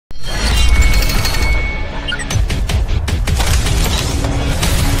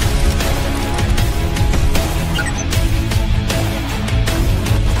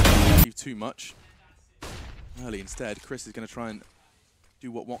early instead. Chris is going to try and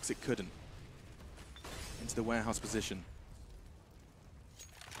do what YEKINDAR couldn't. Into the warehouse position.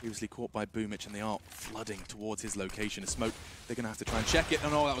 Previously caught by Boomich, and they are flooding towards his location. A smoke, they're going to have to try and check it.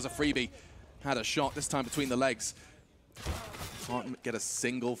 And oh, that was a freebie. Had a shot, this time between the legs. Can't get a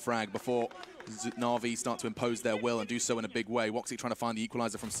single frag before NaVi start to impose their will and do so in a big way. YEKINDAR trying to find the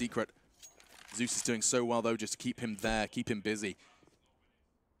equalizer from Secret. Zeus is doing so well, though, just to keep him there, keep him busy.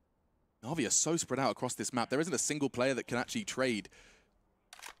 NaVi are so spread out across this map. There isn't a single player that can actually trade.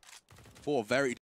 4 very